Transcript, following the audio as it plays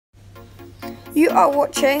You are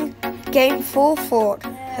watching Game 4 Fort.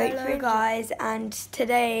 Hello guys, and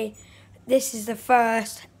today this is the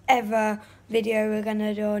first ever video we're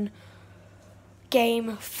gonna do on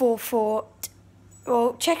Game 4 Fort.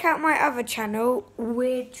 Well, check out my other channel,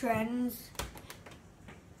 Weird Trends.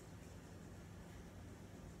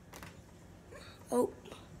 Oh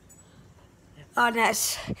no,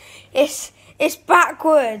 it's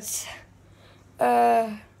backwards.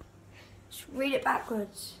 Read it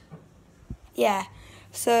backwards. Yeah,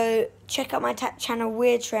 so check out my channel,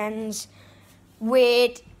 Weird Trends,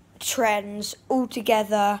 all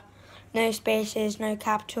together, no spaces, no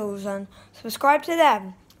capitals, and subscribe to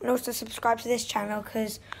them. And also subscribe to this channel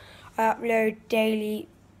because I upload daily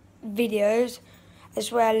videos,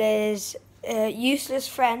 as well as Useless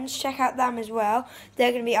Friends. Check out them as well.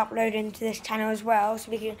 They're going to be uploading to this channel as well,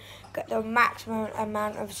 so we can get the maximum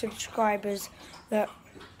amount of subscribers that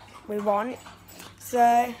we want.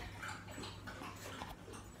 So,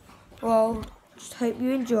 well, just hope you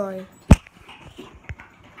enjoy.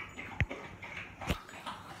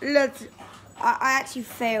 Look, I actually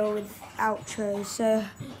fail with outros, so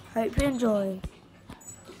hope you enjoy.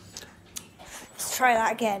 Let's try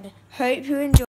that again. Hope you enjoy.